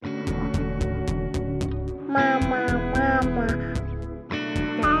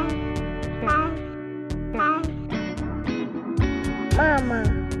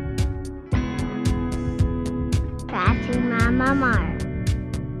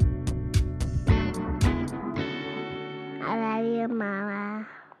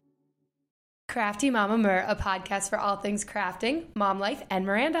Crafty Mama Mer, a podcast for all things crafting, mom life, and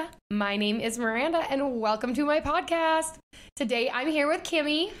Miranda. My name is Miranda, and welcome to my podcast. Today, I'm here with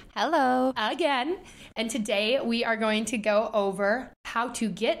Kimmie. Hello. Again. And today, we are going to go over how to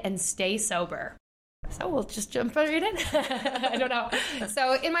get and stay sober. So we'll just jump right in. I don't know.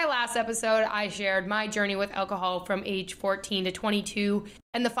 So in my last episode, I shared my journey with alcohol from age 14 to 22.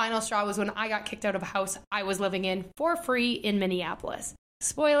 And the final straw was when I got kicked out of a house I was living in for free in Minneapolis.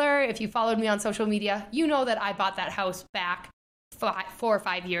 Spoiler, if you followed me on social media, you know that I bought that house back 4 or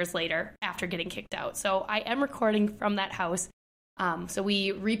 5 years later after getting kicked out. So I am recording from that house. So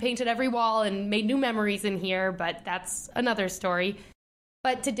we repainted every wall and made new memories in here, but that's another story.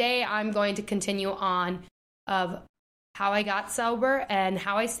 But today I'm going to continue on of how I got sober and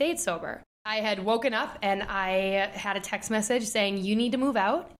how I stayed sober. I had woken up and I had a text message saying, you need to move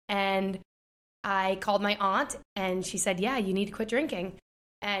out. And I called my aunt and she said, yeah, you need to quit drinking.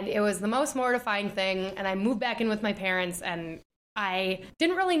 And it was the most mortifying thing. And I moved back in with my parents and I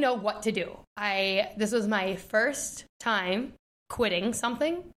didn't really know what to do. This was my first time quitting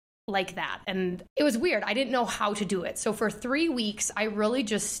something like that. And it was weird. I didn't know how to do it. So for 3 weeks, I really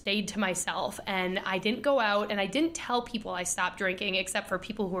just stayed to myself and I didn't go out and I didn't tell people I stopped drinking except for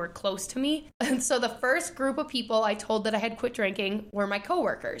people who were close to me. And so the first group of people I told that I had quit drinking were my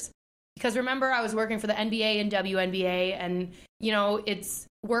coworkers. Because remember, I was working for the NBA and WNBA and, you know, it's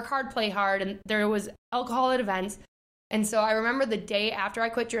work hard, play hard. And there was alcohol at events. And so I remember the day after I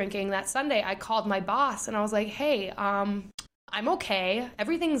quit drinking, that Sunday, I called my boss and I was like, hey, I'm okay.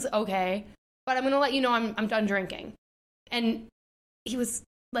 Everything's okay. But I'm going to let you know I'm done drinking. And he was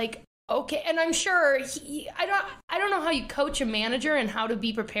like, okay. And I'm sure I don't know how you coach a manager and how to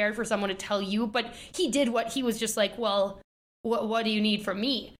be prepared for someone to tell you. But he did what he was just like, well, what do you need from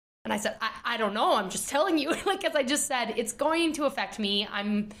me? And I said, I don't know. I'm just telling you. Like, as I just said, it's going to affect me.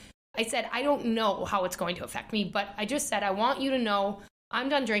 I said, I don't know how it's going to affect me. But I just said, I want you to know I'm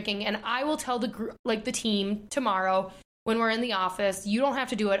done drinking. And I will tell the group, like the team tomorrow when we're in the office. You don't have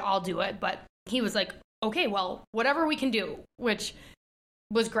to do it. I'll do it. But he was like, okay, well, whatever we can do, which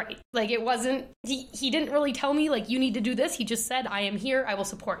was great. Like, it wasn't, he didn't really tell me, like, you need to do this. He just said, I am here. I will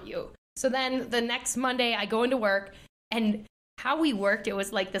support you. So then the next Monday I go into work and how we worked, it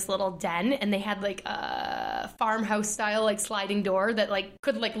was like this little den and they had like a farmhouse style like sliding door that like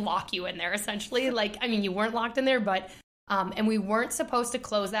could like lock you in there essentially. Like, I mean, you weren't locked in there, but and we weren't supposed to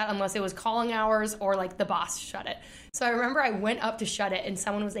close that unless it was calling hours or like the boss shut it. So I remember I went up to shut it and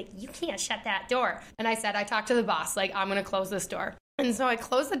someone was like, you can't shut that door. And I said, I talked to the boss, like, I'm going to close this door. And so I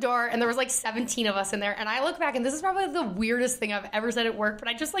closed the door and there was like 17 of us in there. And I look back and this is probably the weirdest thing I've ever said at work, but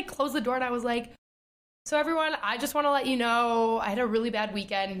I just like closed the door and I was like, so everyone, I just want to let you know I had a really bad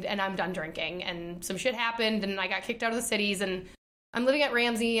weekend and I'm done drinking and some shit happened and I got kicked out of the cities and I'm living at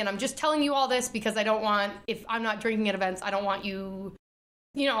Ramsey and I'm just telling you all this because I don't want, if I'm not drinking at events, I don't want you,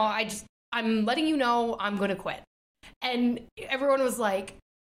 you know, I'm letting you know I'm going to quit. And everyone was like,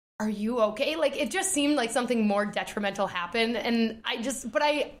 are you okay? Like, it just seemed like something more detrimental happened. And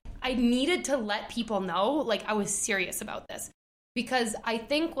I needed to let people know, like, I was serious about this because I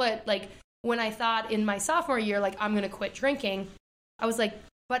think when I thought in my sophomore year, like, I'm going to quit drinking, I was like,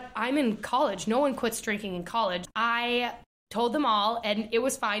 but I'm in college. No one quits drinking in college. I told them all and it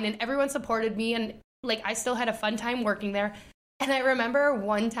was fine and everyone supported me and like I still had a fun time working there. And I remember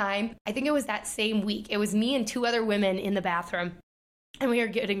one time, I think it was that same week, it was me and 2 other women in the bathroom and we were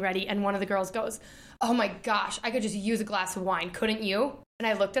getting ready and one of the girls goes, oh my gosh, I could just use a glass of wine, couldn't you? And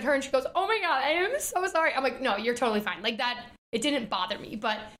I looked at her and she goes, oh my God, I am so sorry. I'm like, no, you're totally fine. Like that, it didn't bother me,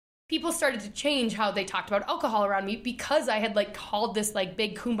 but people started to change how they talked about alcohol around me because I had like called this like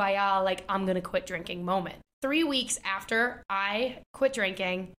big kumbaya, like I'm going to quit drinking moment. 3 weeks after I quit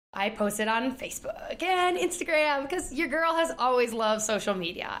drinking, I posted on Facebook and Instagram because your girl has always loved social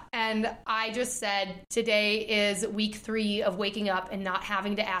media. And I just said, today is week 3 of waking up and not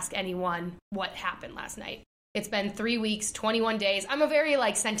having to ask anyone what happened last night. It's been 3 weeks, 21 days. I'm a very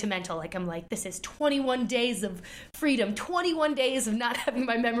like sentimental, like I'm like, this is 21 days of freedom, 21 days of not having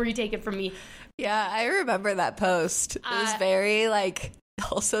my memory taken from me. Yeah, I remember that post. It was very like,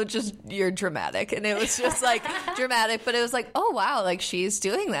 also just you're dramatic. And it was just like dramatic, but it was like, oh wow, like she's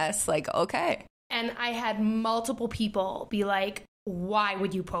doing this. Like, okay. And I had multiple people be like, why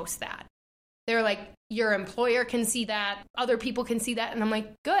would you post that? They're like, your employer can see that. Other people can see that. And I'm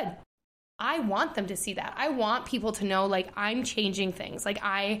like, good. I want them to see that. I want people to know, like, I'm changing things. Like,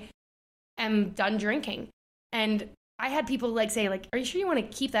 I am done drinking. And I had people, like, say, like, are you sure you want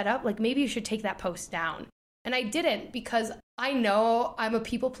to keep that up? Like, maybe you should take that post down. And I didn't because I know I'm a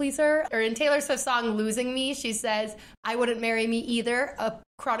people pleaser. Or in Taylor Swift's song, Losing Me, she says, I wouldn't marry me either. A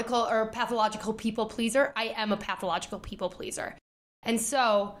chronicle or pathological people pleaser. I am a pathological people pleaser. And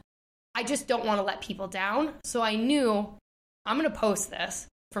so I just don't want to let people down. So I knew I'm going to post this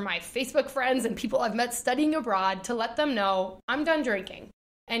for my Facebook friends and people I've met studying abroad to let them know I'm done drinking.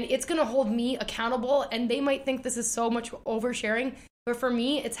 And it's going to hold me accountable. And they might think this is so much oversharing. But for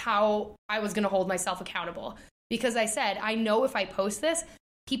me, it's how I was going to hold myself accountable. Because I said, I know if I post this,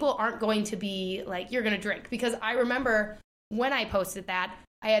 people aren't going to be like, you're going to drink. Because I remember when I posted that,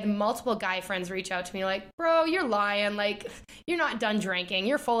 I had multiple guy friends reach out to me like, bro, you're lying. Like, you're not done drinking.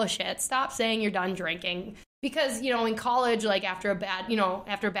 You're full of shit. Stop saying you're done drinking. Because, you know, in college, like after a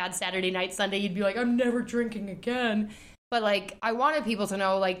bad Saturday night, Sunday, you'd be like, I'm never drinking again. But like, I wanted people to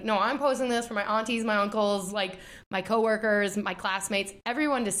know, like, no, I'm posting this for my aunties, my uncles, like my coworkers, my classmates,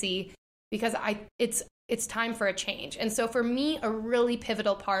 everyone to see, because it's time for a change. And so for me, a really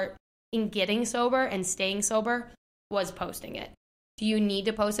pivotal part in getting sober and staying sober was posting it. Do you need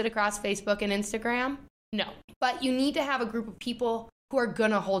to post it across Facebook and Instagram? No. But you need to have a group of people who are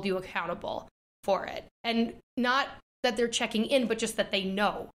going to hold you accountable for it. And not that they're checking in, but just that they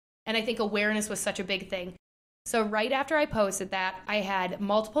know. And I think awareness was such a big thing. So right after I posted that, I had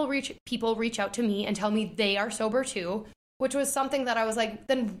multiple people reach out to me and tell me they are sober too, which was something that I was like,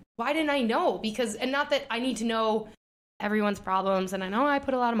 then why didn't I know? Because, and not that I need to know everyone's problems. And I know I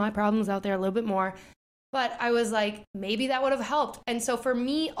put a lot of my problems out there a little bit more, but I was like, maybe that would have helped. And so for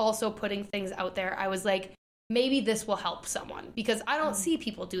me, also putting things out there, I was like, maybe this will help someone, because I don't see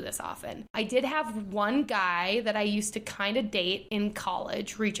people do this often. I did have one guy that I used to kind of date in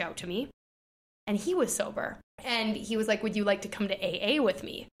college reach out to me, and he was sober. And he was like, would you like to come to AA with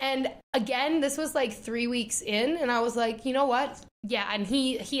me? And again, this was like 3 weeks in, and I was like, you know what? Yeah. And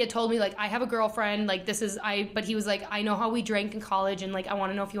he had told me, like, I have a girlfriend, like, but he was like, I know how we drank in college, and like, I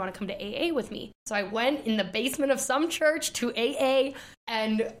want to know if you want to come to AA with me. So I went in the basement of some church to AA,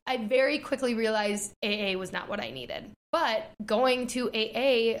 and I very quickly realized AA was not what I needed. But going to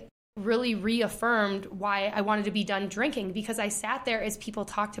AA really reaffirmed why I wanted to be done drinking, because I sat there as people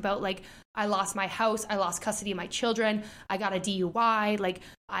talked about, like, I lost my house, I lost custody of my children, I got a DUI, like,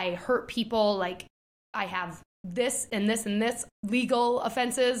 I hurt people, like, I have this and this and this legal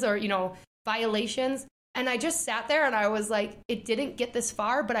offenses or, you know, violations. And I just sat there and I was like, it didn't get this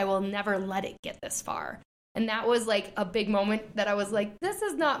far, but I will never let it get this far. And that was like a big moment that I was like, this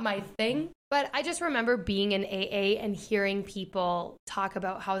is not my thing. But I just remember being in AA and hearing people talk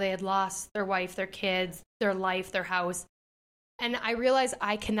about how they had lost their wife, their kids, their life, their house. And I realized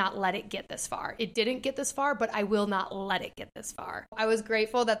I cannot let it get this far. It didn't get this far, but I will not let it get this far. I was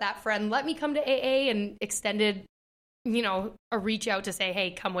grateful that that friend let me come to AA and extended, you know, a reach out to say,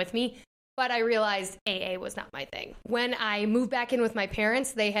 hey, come with me. But I realized AA was not my thing. When I moved back in with my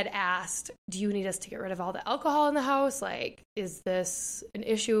parents, they had asked, do you need us to get rid of all the alcohol in the house? Like, is this an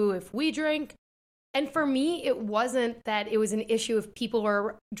issue if we drink? And for me, it wasn't that it was an issue if people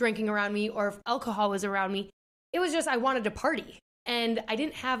were drinking around me or if alcohol was around me. It was just I wanted to party, and I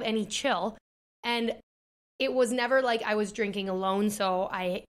didn't have any chill. And it was never like I was drinking alone, so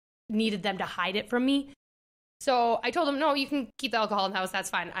I needed them to hide it from me. So I told them, no, you can keep the alcohol in the house.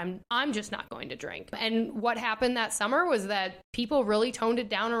 That's fine. I'm just not going to drink. And what happened that summer was that people really toned it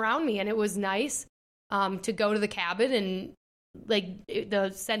down around me. And it was nice to go to the cabin, and like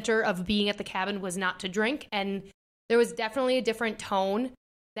the center of being at the cabin was not to drink. And there was definitely a different tone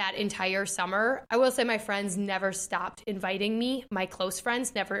that entire summer. I will say my friends never stopped inviting me. My close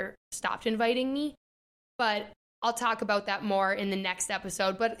friends never stopped inviting me. But I'll talk about that more in the next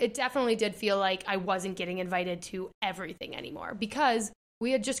episode, but it definitely did feel like I wasn't getting invited to everything anymore, because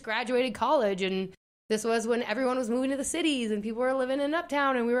we had just graduated college, and this was when everyone was moving to the cities and people were living in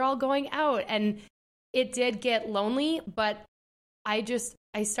Uptown and we were all going out, and it did get lonely, but I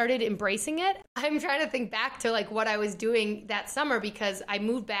started embracing it. I'm trying to think back to like what I was doing that summer, because I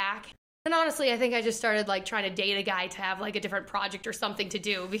moved back. And honestly, I think I just started like trying to date a guy to have like a different project or something to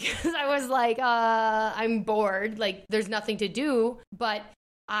do, because I was like, I'm bored. Like there's nothing to do. But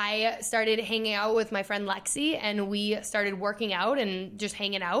I started hanging out with my friend Lexi, and we started working out and just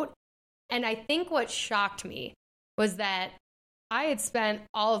hanging out. And I think what shocked me was that I had spent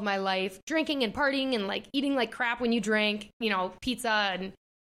all of my life drinking and partying and like eating like crap when you drink, you know, pizza, and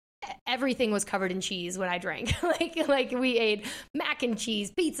everything was covered in cheese when I drank. like we ate mac and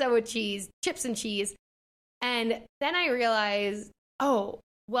cheese, pizza with cheese, chips and cheese. And then I realized, oh,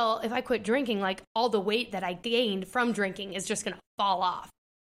 well, if I quit drinking, like all the weight that I gained from drinking is just going to fall off.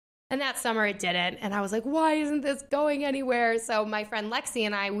 And that summer it didn't. And I was like, why isn't this going anywhere? So my friend Lexi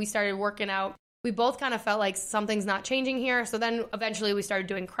and I, we started working out. We both kind of felt like something's not changing here. So then eventually we started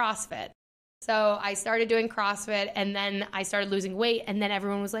doing CrossFit. So I started doing CrossFit, and then I started losing weight, and then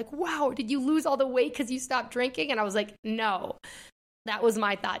everyone was like, wow, did you lose all the weight because you stopped drinking? And I was like, no. That was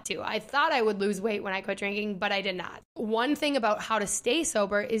my thought too. I thought I would lose weight when I quit drinking, but I did not. One thing about how to stay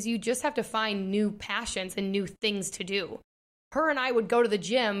sober is you just have to find new passions and new things to do. Her and I would go to the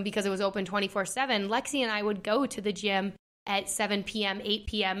gym because it was open 24/7. Lexi and I would go to the gym at 7 p.m., 8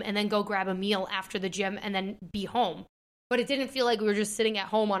 p.m., and then go grab a meal after the gym and then be home. But it didn't feel like we were just sitting at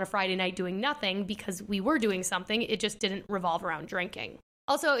home on a Friday night doing nothing because we were doing something. It just didn't revolve around drinking.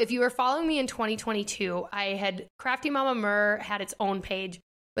 Also, if you were following me in 2022, I had Crafty Mama Mur had its own page,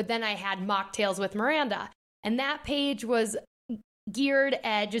 but then I had Mocktails with Miranda. And that page was geared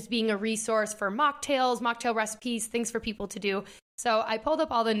at just being a resource for mocktails, mocktail recipes, things for people to do. So I pulled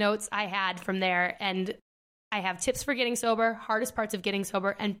up all the notes I had from there, and I have tips for getting sober, hardest parts of getting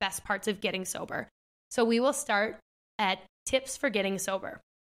sober, and best parts of getting sober. So we will start at tips for getting sober.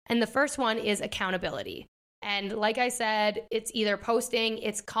 And the first one is accountability. And like I said, it's either posting,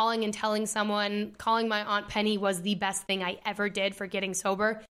 it's calling and telling someone. Calling my Aunt Penny was the best thing I ever did for getting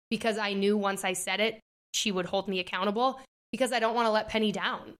sober because I knew once I said it, she would hold me accountable because I don't want to let Penny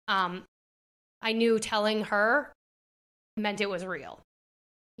down. I knew telling her meant it was real.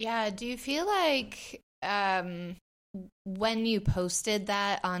 Yeah. Do you feel like when you posted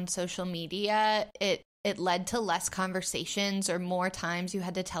that on social media, it led to less conversations or more times you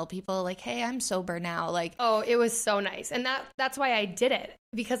had to tell people like, hey, I'm sober now? Like, oh, it was so nice. And that's why I did it,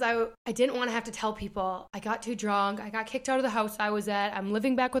 because I didn't want to have to tell people I got too drunk. I got kicked out of the house I was at. I'm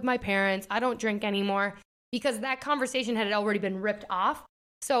living back with my parents. I don't drink anymore, because that conversation had already been ripped off.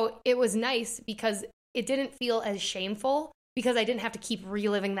 So it was nice because it didn't feel as shameful because I didn't have to keep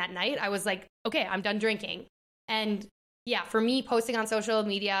reliving that night. I was like, okay, I'm done drinking. And yeah, for me, posting on social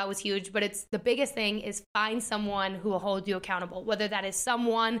media was huge, but it's the biggest thing is find someone who will hold you accountable, whether that is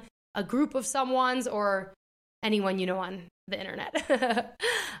someone, a group of someone's, or anyone you know on the internet.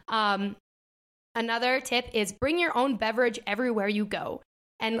 Another tip is bring your own beverage everywhere you go.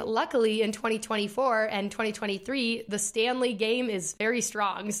 And luckily in 2024 and 2023, the Stanley game is very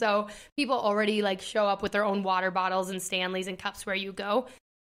strong. So people already like show up with their own water bottles and Stanleys and cups where you go.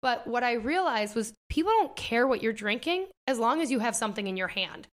 But what I realized was people don't care what you're drinking as long as you have something in your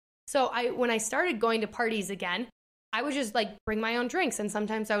hand. So when I started going to parties again, I would just like bring my own drinks. And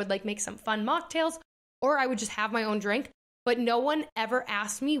sometimes I would like make some fun mocktails, or I would just have my own drink. But no one ever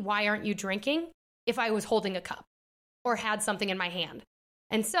asked me, why aren't you drinking, if I was holding a cup or had something in my hand.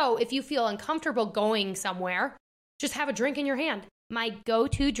 And so if you feel uncomfortable going somewhere, just have a drink in your hand. My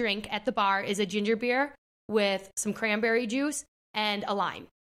go-to drink at the bar is a ginger beer with some cranberry juice and a lime.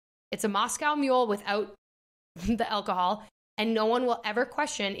 It's a Moscow Mule without the alcohol, and no one will ever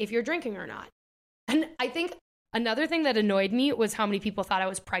question if you're drinking or not. And I think another thing that annoyed me was how many people thought I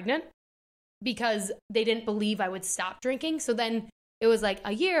was pregnant because they didn't believe I would stop drinking. So then it was like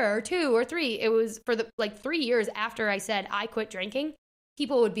a year or 2 or 3. It was for the 3 years after I said I quit drinking,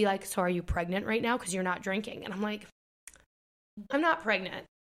 people would be like, so are you pregnant right now because you're not drinking? And I'm like, I'm not pregnant.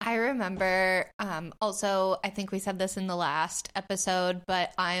 I remember, also, I think we said this in the last episode,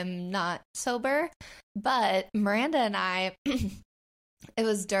 but I'm not sober. But Miranda and I, it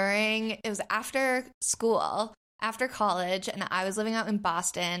was after school, after college, and I was living out in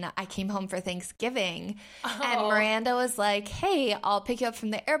Boston. I came home for Thanksgiving, and Miranda was like, hey, I'll pick you up from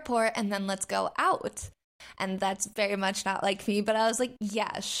the airport, and then let's go out. And that's very much not like me, but I was like,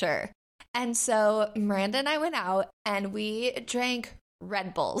 yeah, sure. And so Miranda and I went out, and we drank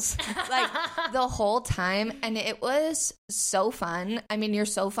Red Bulls like the whole time, and it was so fun. I mean, you're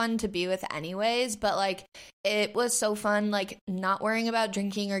so fun to be with anyways, but like it was so fun, like not worrying about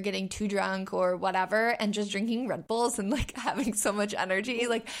drinking or getting too drunk or whatever, and just drinking Red Bulls and like having so much energy.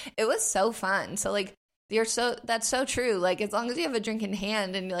 Like it was so fun. So like that's so true. Like as long as you have a drink in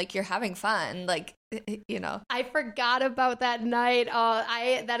hand and like you're having fun, like, you know. I forgot about that night.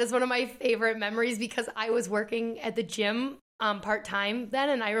 That is one of my favorite memories because I was working at the gym part-time then,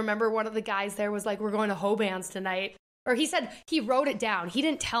 and I remember one of the guys there was like, we're going to Hoban's tonight, or he said he wrote it down. He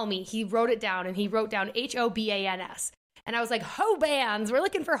didn't tell me, he wrote it down, and he wrote down Hobans, and I was like, Hoban's, we're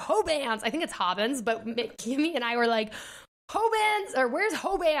looking for Hoban's. I think it's Hobbins, but Kimmie and I were like, Hoban's, or where's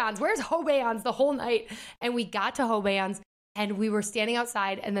Hoban's the whole night. And we got to Hoban's and we were standing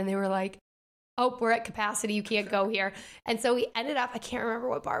outside, and then they were like, oh, we're at capacity, you can't go here. And so we ended up, I can't remember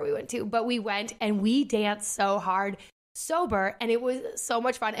what bar we went to, but we went and we danced so hard sober, and it was so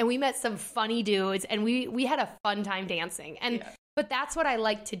much fun, and we met some funny dudes, and we had a fun time dancing. And yeah. But that's what I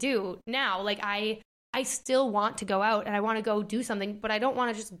like to do now. Like I still want to go out and I want to go do something, but I don't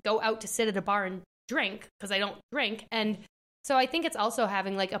want to just go out to sit at a bar and drink because I don't drink. And So I think it's also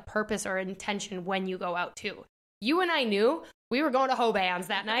having like a purpose or intention when you go out too. You and I knew we were going to Hoban's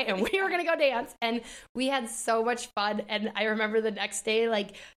that night and we were going to go dance, and we had so much fun. And I remember the next day,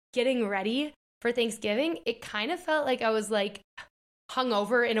 like getting ready for Thanksgiving, it kind of felt like I was like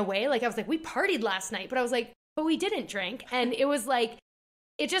hungover in a way. Like I was like, we partied last night, but I was like, but we didn't drink. And it was like,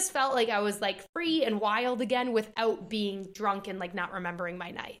 it just felt like I was like free and wild again without being drunk and like not remembering my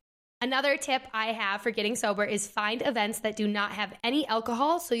night. Another tip I have for getting sober is find events that do not have any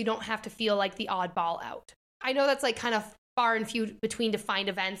alcohol so you don't have to feel like the oddball out. I know that's like kind of far and few between to find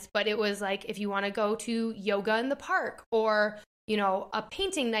events, but it was like if you want to go to yoga in the park or, you know, a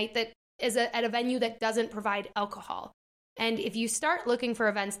painting night that is at a venue that doesn't provide alcohol. And if you start looking for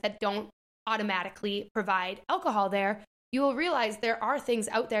events that don't automatically provide alcohol there, you will realize there are things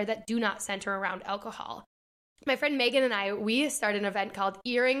out there that do not center around alcohol. My friend Megan and I, we started an event called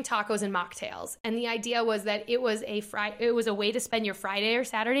Earring, Tacos, and Mocktails. And the idea was that it was a way to spend your Friday or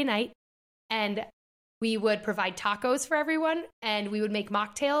Saturday night. And we would provide tacos for everyone, and we would make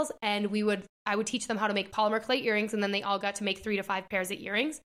mocktails, and I would teach them how to make polymer clay earrings, and then they all got to make 3 to 5 pairs of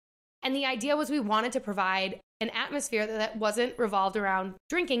earrings. And the idea was we wanted to provide an atmosphere that wasn't revolved around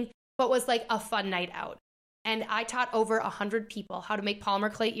drinking, but was like a fun night out. And I taught over 100 people how to make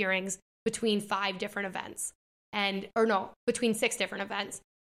polymer clay earrings between 5 different events. Between 6 different events.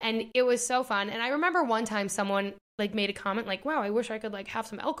 And it was so fun. And I remember one time someone like made a comment like, wow, I wish I could like have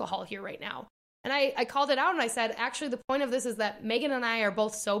some alcohol here right now. And I called it out and I said, actually, the point of this is that Megan and I are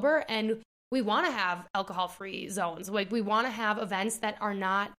both sober and we want to have alcohol-free zones. Like we want to have events that are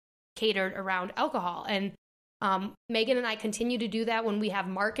not catered around alcohol. And Megan and I continue to do that when we have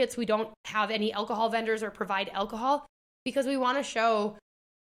markets. We don't have any alcohol vendors or provide alcohol because we want to show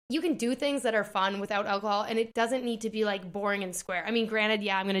you can do things that are fun without alcohol, and it doesn't need to be like boring and square. I mean, granted,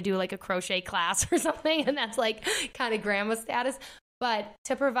 yeah, I'm going to do like a crochet class or something, and that's like kind of grandma status. But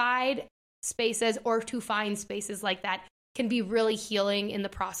to provide spaces or to find spaces like that can be really healing in the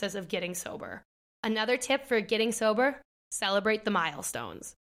process of getting sober. Another tip for getting sober, celebrate the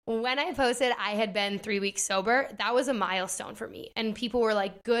milestones. When I posted I had been 3 weeks sober, that was a milestone for me. And people were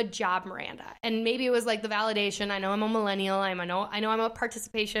like, good job, Miranda. And maybe it was like the validation. I know I'm a millennial. I know I'm a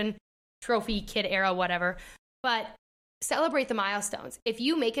participation trophy kid era, whatever. But celebrate the milestones. If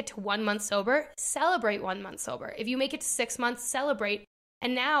you make it to 1 month sober, celebrate 1 month sober. If you make it to 6 months, celebrate.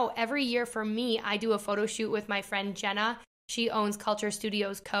 And now every year for me, I do a photo shoot with my friend Jenna. She owns Culture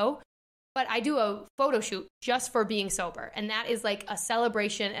Studios Co. But I do a photo shoot just for being sober. And that is like a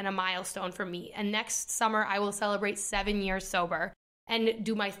celebration and a milestone for me. And next summer, I will celebrate 7 years sober and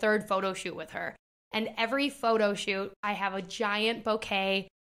do my 3rd photo shoot with her. And every photo shoot, I have a giant bouquet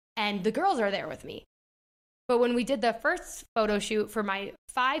and the girls are there with me. But when we did the first photo shoot for my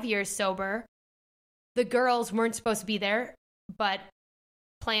 5 years sober, the girls weren't supposed to be there, but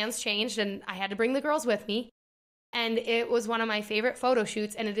plans changed and I had to bring the girls with me. And it was one of my favorite photo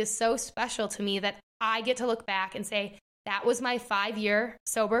shoots. And it is so special to me that I get to look back and say, that was my 5-year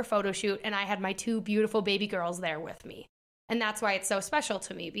sober photo shoot. And I had my 2 beautiful baby girls there with me. And that's why it's so special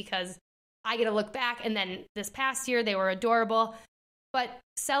to me, because I get to look back. And then this past year, they were adorable. But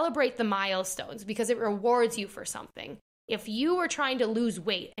celebrate the milestones because it rewards you for something. If you were trying to lose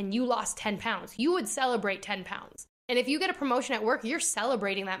weight and you lost 10 pounds, you would celebrate 10 pounds. And if you get a promotion at work, you're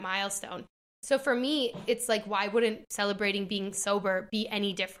celebrating that milestone. So for me, it's like, why wouldn't celebrating being sober be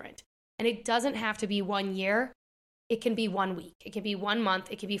any different? And it doesn't have to be 1 year. It can be 1 week. It can be 1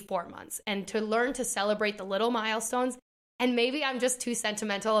 month. It can be 4 months. And to learn to celebrate the little milestones, and maybe I'm just too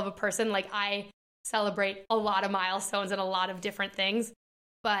sentimental of a person. Like I celebrate a lot of milestones and a lot of different things.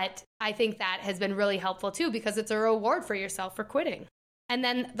 But I think that has been really helpful too, because it's a reward for yourself for quitting. And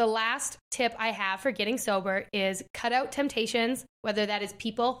then the last tip I have for getting sober is cut out temptations, whether that is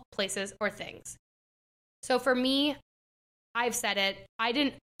people, places, or things. So for me, I've said it, I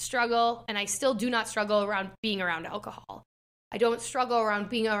didn't struggle, and I still do not struggle around being around alcohol. I don't struggle around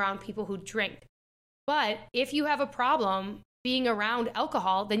being around people who drink. But if you have a problem being around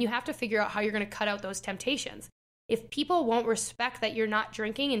alcohol, then you have to figure out how you're going to cut out those temptations. If people won't respect that you're not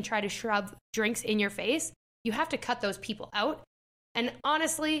drinking and try to shove drinks in your face, you have to cut those people out. And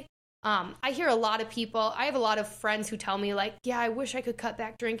honestly, I hear a lot of people, I have a lot of friends who tell me like, yeah, I wish I could cut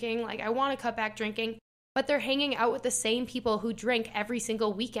back drinking. Like I want to cut back drinking, but they're hanging out with the same people who drink every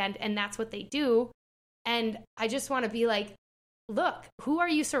single weekend. And that's what they do. And I just want to be like, look, who are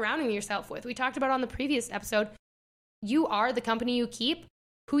you surrounding yourself with? We talked about on the previous episode, you are the company you keep.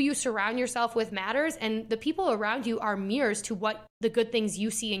 Who you surround yourself with matters. And the people around you are mirrors to what the good things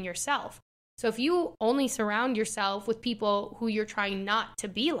you see in yourself. So if you only surround yourself with people who you're trying not to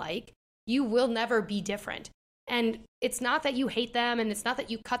be like, you will never be different. And it's not that you hate them and it's not that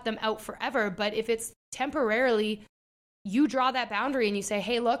you cut them out forever, but if it's temporarily, you draw that boundary and you say,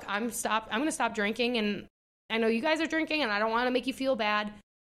 hey, look, I'm going to stop drinking, and I know you guys are drinking and I don't want to make you feel bad.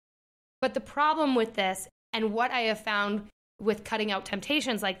 But the problem with this, and what I have found with cutting out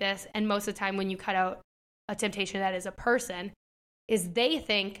temptations like this, and most of the time when you cut out a temptation that is a person, is they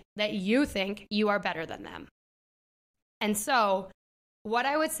think that you think you are better than them. And so what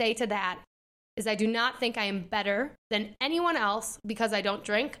I would say to that is I do not think I am better than anyone else because I don't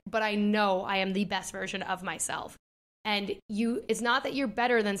drink, but I know I am the best version of myself. And it's not that you're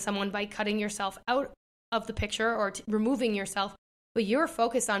better than someone by cutting yourself out of the picture or removing yourself, but you're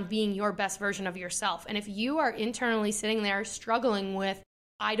focused on being your best version of yourself. And if you are internally sitting there struggling with,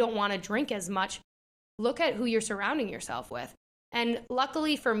 I don't want to drink as much, look at who you're surrounding yourself with. And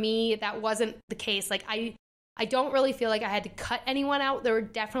luckily for me, that wasn't the case. Like I don't really feel like I had to cut anyone out. There were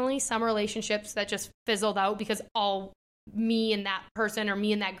definitely some relationships that just fizzled out because all me and that person or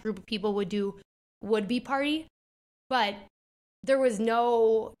me and that group of people would be party. But there was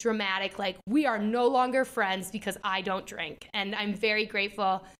no dramatic, like, we are no longer friends because I don't drink. And I'm very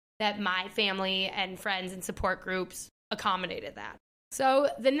grateful that my family and friends and support groups accommodated that. So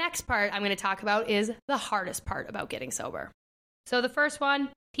the next part I'm going to talk about is the hardest part about getting sober. So the first one,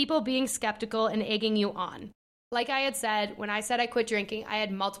 people being skeptical and egging you on. Like I had said, when I said I quit drinking, I had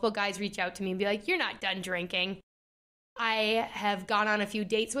multiple guys reach out to me and be like, you're not done drinking. I have gone on a few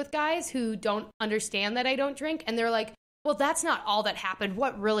dates with guys who don't understand that I don't drink. And they're like, well, that's not all that happened.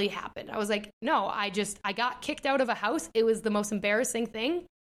 What really happened? I was like, no, I got kicked out of a house. It was the most embarrassing thing.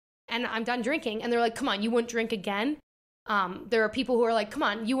 And I'm done drinking. And they're like, come on, you wouldn't drink again? There are people who are like, come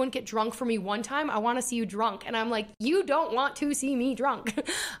on, you wouldn't get drunk for me one time. I want to see you drunk. And I'm like, you don't want to see me drunk.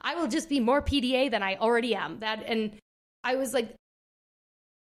 I will just be more PDA than I already am. And I was like,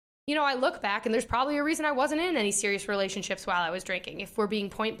 I look back and there's probably a reason I wasn't in any serious relationships while I was drinking, if we're being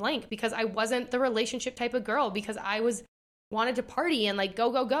point blank, because I wasn't the relationship type of girl, because I wanted to party and like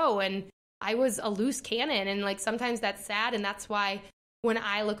go. And I was a loose cannon. And like, sometimes that's sad. And that's why when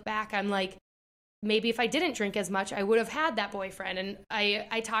I look back, I'm like, maybe if I didn't drink as much, I would have had that boyfriend. And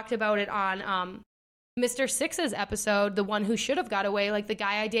I talked about it on Mr. Six's episode, the one who should have got away, like the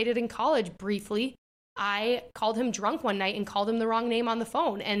guy I dated in college briefly. I called him drunk one night and called him the wrong name on the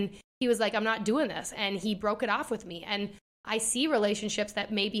phone. And he was like, I'm not doing this. And he broke it off with me. And I see relationships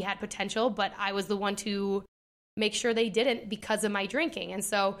that maybe had potential, but I was the one to make sure they didn't because of my drinking. And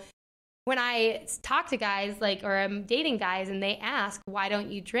so when I talk to guys, like, or I'm dating guys and they ask, why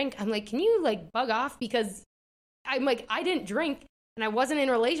don't you drink? I'm like, can you like bug off? Because I'm like, I didn't drink and I wasn't in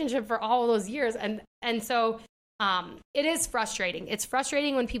a relationship for all of those years. And so it is frustrating. It's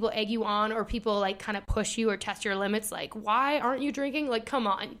frustrating when people egg you on or people like kind of push you or test your limits. Like, why aren't you drinking? Like, come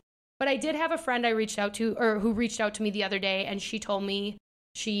on. But I did have a friend I reached out to, or who reached out to me the other day, and she told me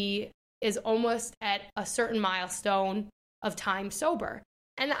she is almost at a certain milestone of time sober.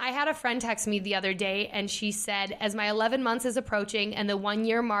 And I had a friend text me the other day, and she said, as my 11 months is approaching and the 1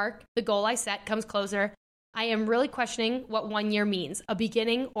 year mark, the goal I set, comes closer, I am really questioning what 1 year means, a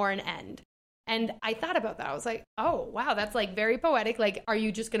beginning or an end. And I thought about that. I was like, oh, wow, that's like very poetic. Like, are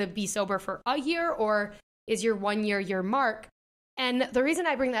you just going to be sober for a year, or is your 1 year your mark? And the reason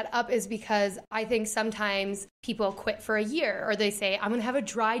I bring that up is because I think sometimes people quit for a year, or they say, I'm going to have a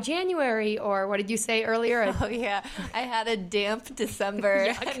dry January, or what did you say earlier? Oh, yeah. I had a damp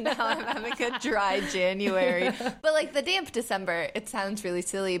December, and now I'm having a dry January. But like the damp December, it sounds really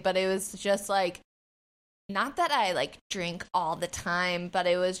silly, but it was just like, not that I like drink all the time, but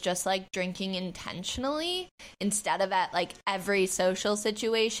it was just like drinking intentionally instead of at like every social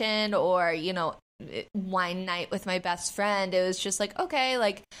situation or, wine night with my best friend. It was just like, okay,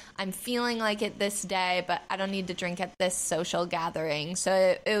 like I'm feeling like it this day, but I don't need to drink at this social gathering.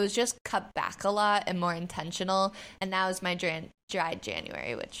 So it was just cut back a lot and more intentional. And that was my dry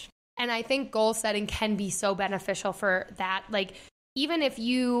January, And I think goal setting can be so beneficial for that. Like, even if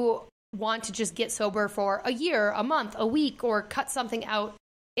you want to just get sober for a year, a month, a week, or cut something out,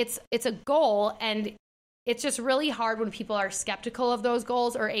 it's a goal. And it's just really hard when people are skeptical of those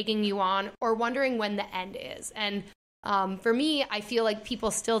goals or egging you on or wondering when the end is. And for me, I feel like people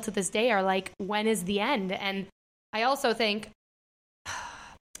still to this day are like, when is the end? And I also think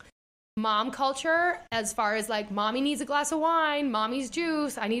mom culture, as far as like, mommy needs a glass of wine, mommy's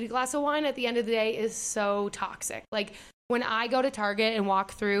juice, I need a glass of wine at the end of the day, is so toxic. Like, when I go to Target and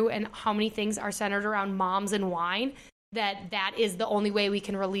walk through and how many things are centered around moms and wine, that is the only way we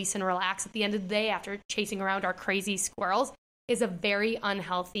can release and relax at the end of the day after chasing around our crazy squirrels, is a very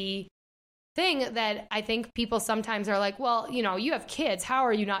unhealthy thing that I think people sometimes are like, well, you have kids, how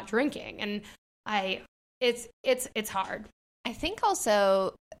are you not drinking? And I it's hard. I think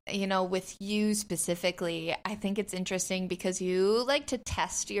also, with you specifically, I think it's interesting because you like to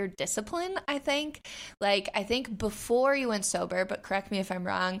test your discipline, I think. Like, I think before you went sober, but correct me if I'm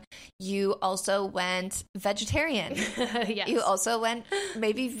wrong, you also went vegetarian. Yes. You also went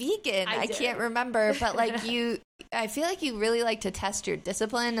maybe vegan. I can't remember, but I feel like you really like to test your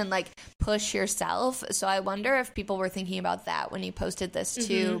discipline and like push yourself. So I wonder if people were thinking about that when you posted this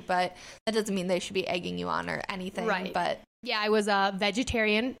too, but that doesn't mean they should be egging you on or anything. Right. But yeah, I was a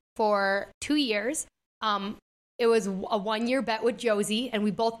vegetarian for 2 years. It was a 1-year bet with Josie, and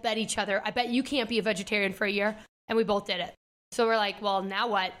we both bet each other, I bet you can't be a vegetarian for a year. And we both did it. So we're like, well, now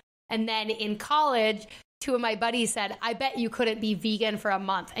what? And then in college, 2 of my buddies said, I bet you couldn't be vegan for a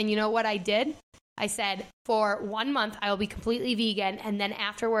month. And you know what I did? I said, for 1 month, I will be completely vegan. And then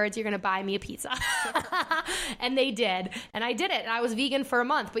afterwards, you're going to buy me a pizza. And they did. And I did it. And I was vegan for a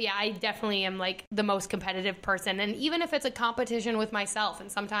month. But yeah, I definitely am like the most competitive person. And even if it's a competition with myself,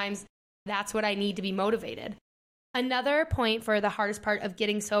 and sometimes that's what I need to be motivated. Another point for the hardest part of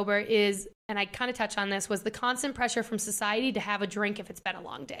getting sober is, and I kind of touched on this, was the constant pressure from society to have a drink if it's been a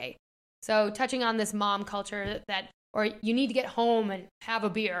long day. So touching on this mom culture that, or you need to get home and have a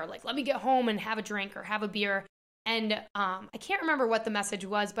beer. Like, let me get home and have a drink or have a beer. And I can't remember what the message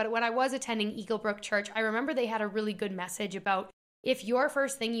was, but when I was attending Eaglebrook Church, I remember they had a really good message about if your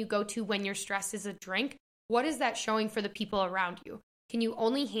first thing you go to when you're stressed is a drink, what is that showing for the people around you? Can you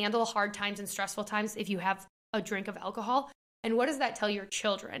only handle hard times and stressful times if you have a drink of alcohol? And what does that tell your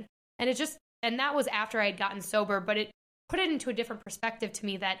children? And and that was after I had gotten sober, but it put it into a different perspective to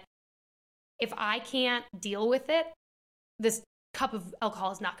me that if I can't deal with it, this cup of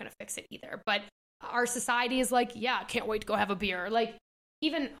alcohol is not going to fix it either. But our society is like, yeah, can't wait to go have a beer. Like,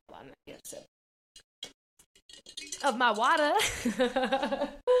 even, hold on, get a sip of my water.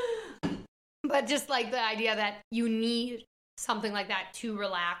 But just like the idea that you need something like that to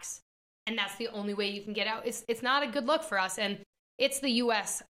relax, and that's the only way you can get out. It's not a good look for us, and it's the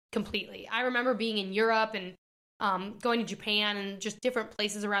U.S. completely. I remember being in Europe and going to Japan and just different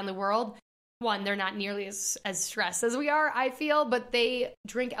places around the world. One, they're not nearly as stressed as we are, I feel, but they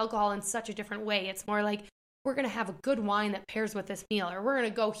drink alcohol in such a different way. It's more like, we're going to have a good wine that pairs with this meal, or we're going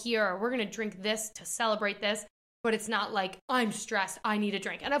to go here, or we're going to drink this to celebrate this. But it's not like, I'm stressed, I need a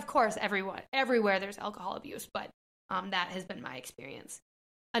drink. And of course, everywhere there's alcohol abuse, but that has been my experience.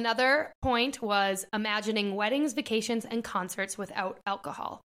 Another point was imagining weddings, vacations, and concerts without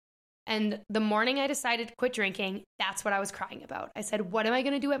alcohol. And the morning I decided to quit drinking, that's what I was crying about. I said, what am I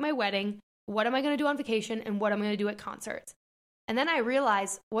going to do at my wedding? What am I going to do on vacation? And what am I going to do at concerts? And then I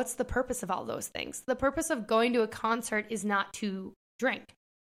realized, what's the purpose of all those things? The purpose of going to a concert is not to drink.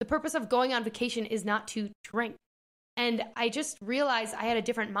 The purpose of going on vacation is not to drink. And I just realized I had a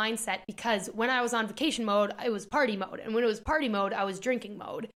different mindset, because when I was on vacation mode, it was party mode. And when it was party mode, I was drinking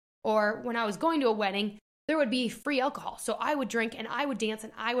mode. Or when I was going to a wedding, there would be free alcohol. So I would drink and I would dance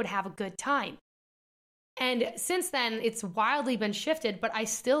and I would have a good time. And since then, it's wildly been shifted, but I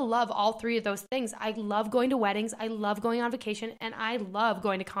still love all three of those things. I love going to weddings, I love going on vacation, and I love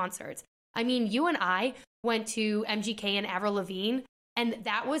going to concerts. I mean, you and I went to MGK and Avril Lavigne, and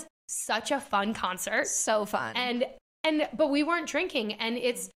that was such a fun concert. So fun. But we weren't drinking, and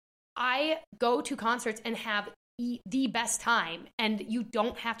I go to concerts and have the best time, and you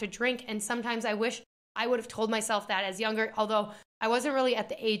don't have to drink. And sometimes I wish I would have told myself that as younger, although I wasn't really at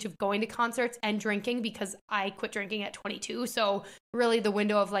the age of going to concerts and drinking, because I quit drinking at 22. So really the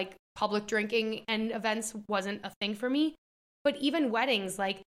window of like public drinking and events wasn't a thing for me. But even weddings,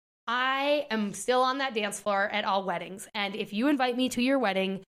 like, I am still on that dance floor at all weddings. And if you invite me to your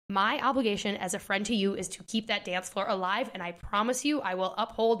wedding, my obligation as a friend to you is to keep that dance floor alive. And I promise you, I will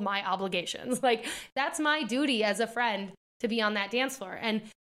uphold my obligations. Like, that's my duty as a friend, to be on that dance floor. And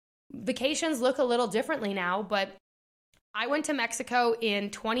vacations look a little differently now, but I went to Mexico in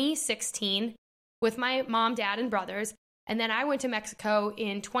 2016 with my mom, dad, and brothers. And then I went to Mexico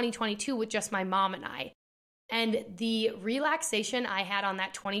in 2022 with just my mom and I. And the relaxation I had on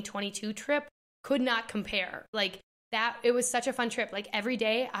that 2022 trip could not compare. Like, that, it was such a fun trip. Like, every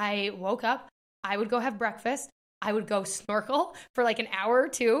day I woke up, I would go have breakfast. I would go snorkel for like an hour or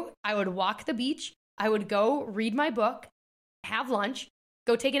two. I would walk the beach. I would go read my book, have lunch,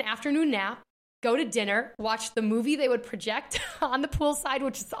 go take an afternoon nap, go to dinner, watch the movie they would project on the poolside,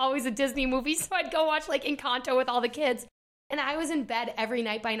 which is always a Disney movie. So I'd go watch like Encanto with all the kids. And I was in bed every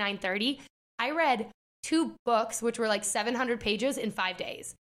night by 9:30. I read 2 books, which were like 700 pages in 5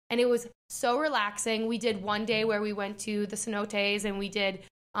 days. And it was so relaxing. We did one day where we went to the cenotes and we did,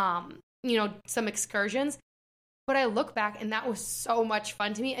 some excursions. But I look back and that was so much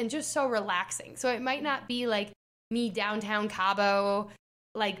fun to me and just so relaxing. So it might not be like me downtown Cabo,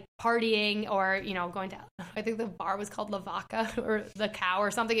 like partying or, you know, going to, I think the bar was called La Vaca or the Cow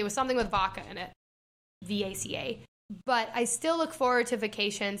or something. It was something with vodka in it, VACA. But I still look forward to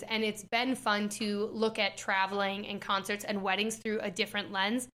vacations, and it's been fun to look at traveling and concerts and weddings through a different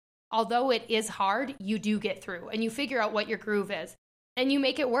lens. Although it is hard, you do get through and you figure out what your groove is and you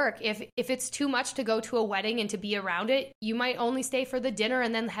make it work. If it's too much to go to a wedding and to be around it, you might only stay for the dinner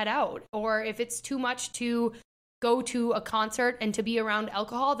and then head out. Or if it's too much to go to a concert and to be around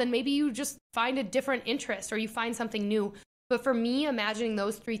alcohol, then maybe you just find a different interest or you find something new. But for me, imagining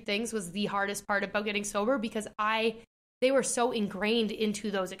those three things was the hardest part about getting sober because they were so ingrained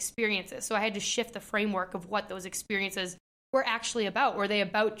into those experiences. So I had to shift the framework of what those experiences were actually about. Were they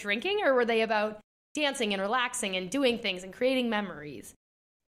about drinking or were they about dancing and relaxing and doing things and creating memories?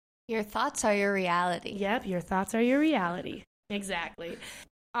 Your thoughts are your reality. Yep, your thoughts are your reality. Exactly.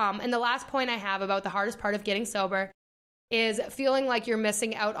 And the last point I have about the hardest part of getting sober is feeling like you're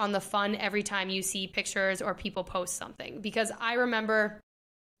missing out on the fun every time you see pictures or people post something. Because I remember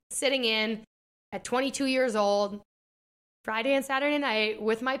sitting in at 22 years old, Friday and Saturday night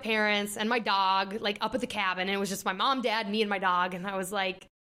with my parents and my dog, like up at the cabin. And it was just my mom, dad, me, and my dog. And I was like,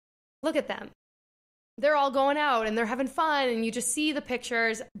 look at them. They're all going out and they're having fun. And you just see the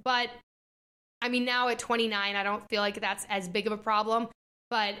pictures. But I mean, now at 29, I don't feel like that's as big of a problem.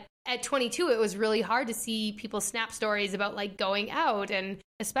 But at 22, it was really hard to see people snap stories about like going out. And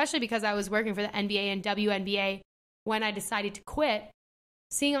especially because I was working for the NBA and WNBA when I decided to quit,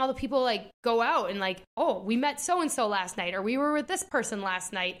 seeing all the people like go out and like, oh, we met so-and-so last night, or we were with this person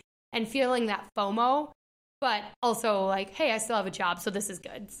last night, and feeling that FOMO, but also like, hey, I still have a job, so this is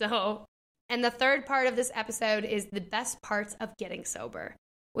good. So, and the third part of this episode is the best parts of getting sober,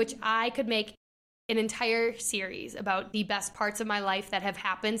 which I could make an entire series about the best parts of my life that have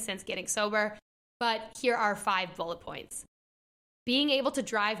happened since getting sober. But here are 5 bullet points. Being able to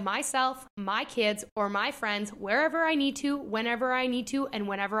drive myself, my kids, or my friends wherever I need to, whenever I need to, and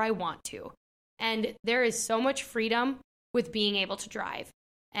whenever I want to. And there is so much freedom with being able to drive.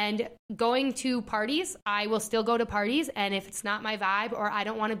 And going to parties, I will still go to parties. And if it's not my vibe or I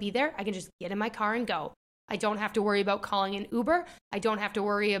don't want to be there, I can just get in my car and go. I don't have to worry about calling an Uber. I don't have to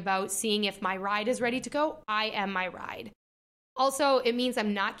worry about seeing if my ride is ready to go. I am my ride. Also, it means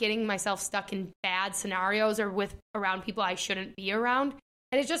I'm not getting myself stuck in bad scenarios or around people I shouldn't be around.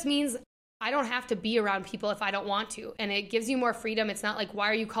 And it just means I don't have to be around people if I don't want to. And it gives you more freedom. It's not like, why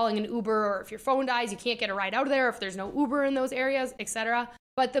are you calling an Uber? Or if your phone dies, you can't get a ride out of there. If there's no Uber in those areas, etc.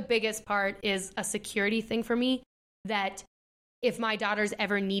 But the biggest part is a security thing for me, that if my daughters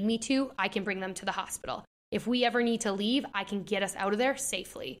ever need me to, I can bring them to the hospital. If we ever need to leave, I can get us out of there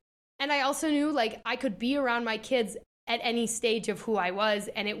safely. And I also knew like I could be around my kids at any stage of who I was.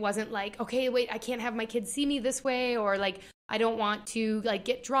 And it wasn't like, okay, wait, I can't have my kids see me this way. Or like, I don't want to like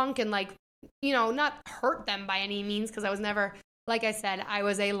get drunk and like, you know, not hurt them by any means. Cause I was never, like I said, I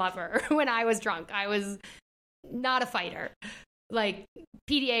was a lover when I was drunk. I was not a fighter. Like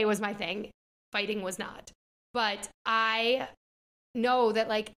PDA was my thing. Fighting was not. But I know that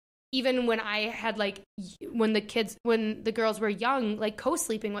like, even when I had like, when the girls were young, like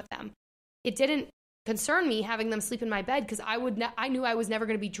co-sleeping with them, it didn't concern me having them sleep in my bed because I knew I was never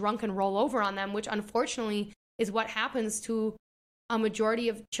going to be drunk and roll over on them, which unfortunately is what happens to a majority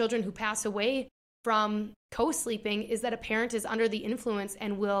of children who pass away from co-sleeping, is that a parent is under the influence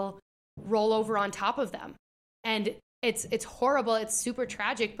and will roll over on top of them. And it's horrible. It's super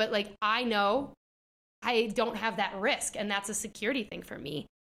tragic. But like, I know I don't have that risk, and that's a security thing for me.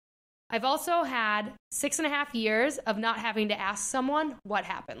 I've also had 6.5 years of not having to ask someone what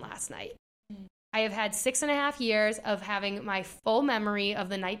happened last night. I have had 6.5 years of having my full memory of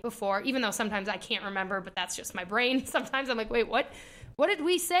the night before, even though sometimes I can't remember, but that's just my brain. Sometimes I'm like, wait, what did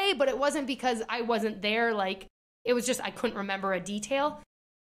we say? But it wasn't because I wasn't there. Like, it was just I couldn't remember a detail.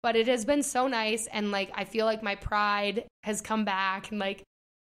 But it has been so nice. And like, I feel like my pride has come back, and like,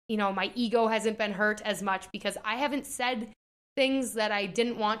 you know, my ego hasn't been hurt as much because I haven't said things that I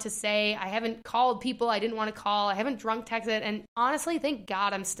didn't want to say. I haven't called people I didn't want to call. I haven't drunk texted. And honestly, thank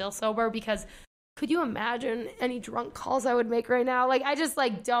God I'm still sober, because could you imagine any drunk calls I would make right now? Like, I just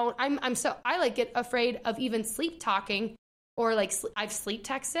like don't, I like get afraid of even sleep talking, or like I've sleep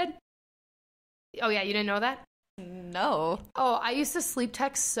texted. Oh yeah, you didn't know that? No. Oh, I used to sleep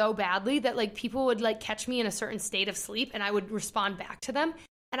text so badly that like people would like catch me in a certain state of sleep and I would respond back to them.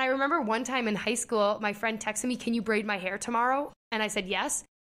 And I remember one time in high school, my friend texted me, "Can you braid my hair tomorrow?" And I said, yes.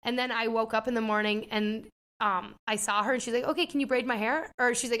 And then I woke up in the morning and I saw her and she's like, "Okay, can you braid my hair?"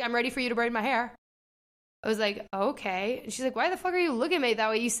 Or she's like, "I'm ready for you to braid my hair." I was like, okay. And she's like, why the fuck are you looking at me that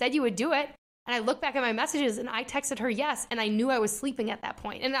way? You said you would do it. And I look back at my messages and I texted her yes. And I knew I was sleeping at that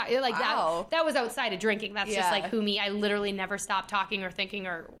point. And that was outside of drinking. That's just like who me. I literally never stop talking or thinking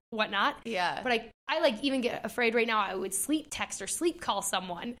or whatnot. Yeah. But I like even get afraid right now. I would sleep text or sleep call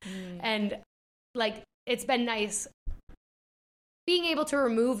someone. And like, it's been nice being able to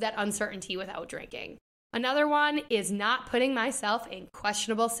remove that uncertainty without drinking. Another one is not putting myself in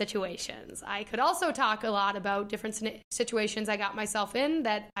questionable situations. I could also talk a lot about different situations I got myself in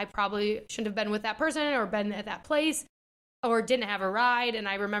that I probably shouldn't have been with that person or been at that place or didn't have a ride. And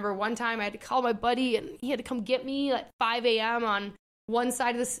I remember one time I had to call my buddy and he had to come get me at 5 a.m. on one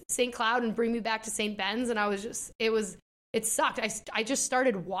side of the St. Cloud and bring me back to St. Ben's. And I was just, it sucked. I just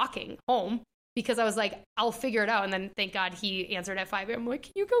started walking home because I was like, I'll figure it out. And then thank God he answered at 5 a.m. I'm like,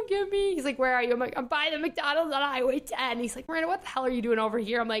 can you come get me? He's like, where are you? I'm like, I'm by the McDonald's on Highway 10. He's like, Miranda, what the hell are you doing over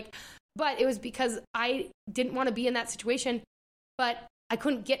here? I'm like, but it was because I didn't want to be in that situation, but I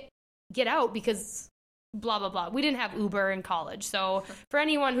couldn't get out because blah, blah, blah. We didn't have Uber in college. So for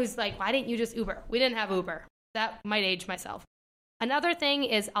anyone who's like, why didn't you just Uber? We didn't have Uber. That might age myself. Another thing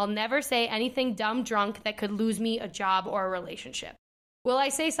is I'll never say anything dumb drunk that could lose me a job or a relationship. Will I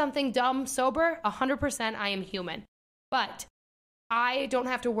say something dumb sober? 100% I am human. But I don't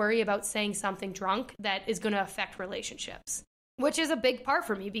have to worry about saying something drunk that is going to affect relationships, which is a big part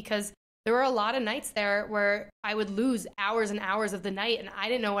for me because there were a lot of nights there where I would lose hours and hours of the night and I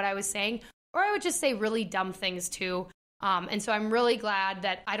didn't know what I was saying, or I would just say really dumb things too. And so I'm really glad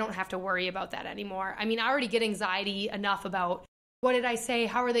that I don't have to worry about that anymore. I mean, I already get anxiety enough about what did I say?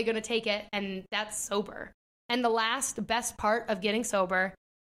 How are they going to take it? And that's sober. And the last best part of getting sober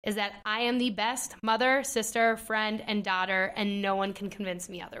is that I am the best mother, sister, friend, and daughter, and no one can convince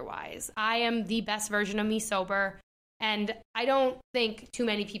me otherwise. I am the best version of me sober, and I don't think too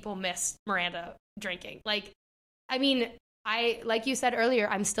many people miss Miranda drinking. Like you said earlier,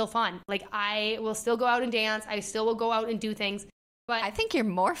 I'm still fun. Like, I will still go out and dance. I still will go out and do things. But I think you're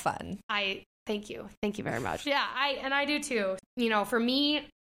more fun. Thank you. Thank you very much. Yeah, I do too. You know, for me,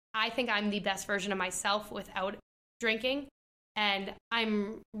 I think I'm the best version of myself without drinking. And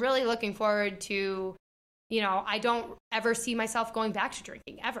I'm really looking forward to, I don't ever see myself going back to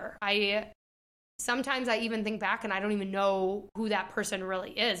drinking ever. Sometimes I even think back and I don't even know who that person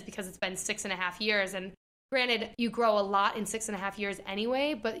really is because it's been 6.5 years. And granted, you grow a lot in 6.5 years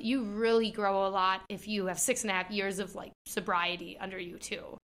anyway, but you really grow a lot if you have 6.5 years of like sobriety under you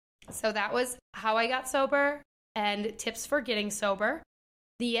too. So that was how I got sober and tips for getting sober.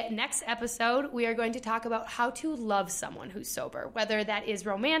 The next episode, we are going to talk about how to love someone who's sober, whether that is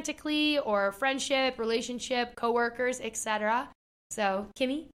romantically or friendship, relationship, coworkers, etc. So,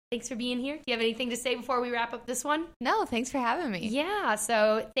 Kimmie, thanks for being here. Do you have anything to say before we wrap up this one? No, thanks for having me. Yeah,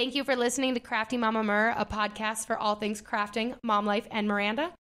 so thank you for listening to Crafty Mama Mer, a podcast for all things crafting, mom life, and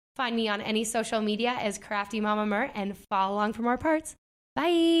Miranda. Find me on any social media as Crafty Mama Mer and follow along for more parts.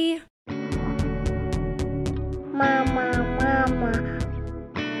 Bye! Mama.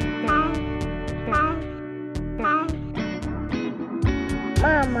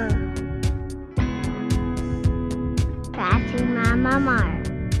 Mama. Crafty Mama Mar.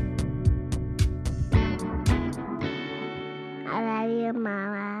 I love you, Mom.